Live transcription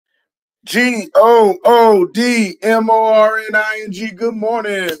Goodmorning. Good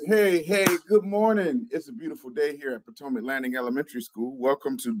morning. Hey, good morning. It's a beautiful day here at Potomac Landing Elementary School.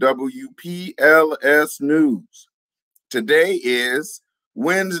 Welcome to WPLS News. Today is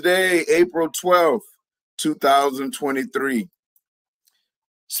Wednesday, April 12th, 2023.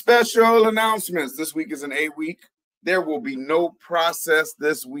 Special announcements. This week is an A week. There will be no process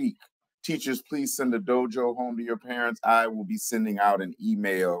this week. Teachers, please send a dojo home to your parents. I will be sending out an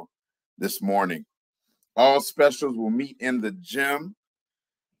email this morning. All specials will meet in the gym.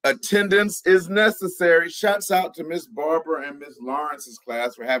 Attendance is necessary. Shouts out to Miss Barbara and Miss Lawrence's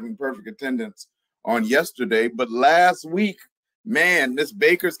class for having perfect attendance on yesterday. But last week, man, Miss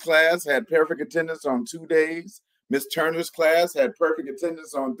Baker's class had perfect attendance on 2 days. Miss Turner's class had perfect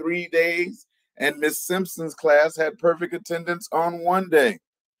attendance on 3 days. And Miss Simpson's class had perfect attendance on 1 day.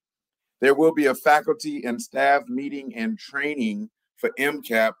 There will be a faculty and staff meeting and training for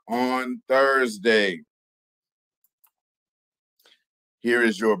MCAP on Thursday. Here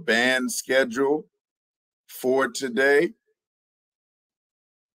is your band schedule for today.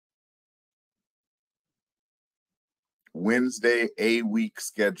 Wednesday, A-week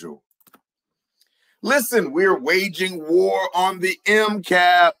schedule. Listen, we're waging war on the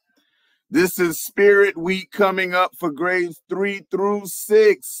MCAP. This is Spirit Week coming up for grades 3 through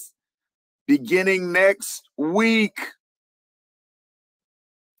 6, beginning next week.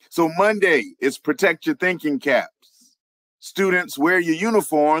 So Monday is Protect Your Thinking Caps. Students, wear your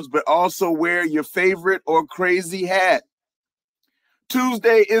uniforms, but also wear your favorite or crazy hat.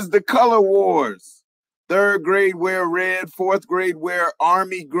 Tuesday is the Color Wars. 3rd grade wear red, 4th grade wear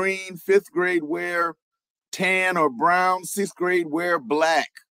army green, 5th grade wear tan or brown, 6th grade wear black.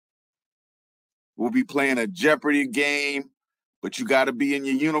 We'll be playing a Jeopardy game, but you got to be in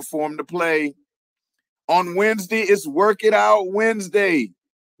your uniform to play. On Wednesday, it's Work It Out Wednesday.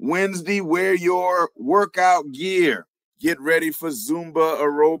 Wednesday, wear your workout gear. Get ready for Zumba,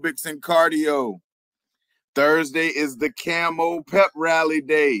 aerobics, and cardio. Thursday is the Camo Pep Rally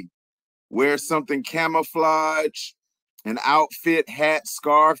Day. Wear something camouflage, an outfit, hat,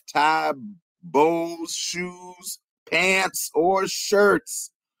 scarf, tie, bows, shoes, pants, or shirts.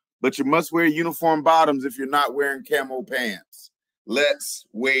 But you must wear uniform bottoms if you're not wearing camo pants. Let's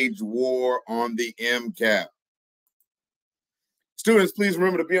wage war on the MCAP. Students, please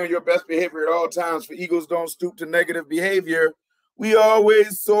remember to be on your best behavior at all times, for eagles don't stoop to negative behavior. We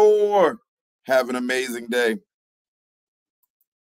always soar. Have an amazing day.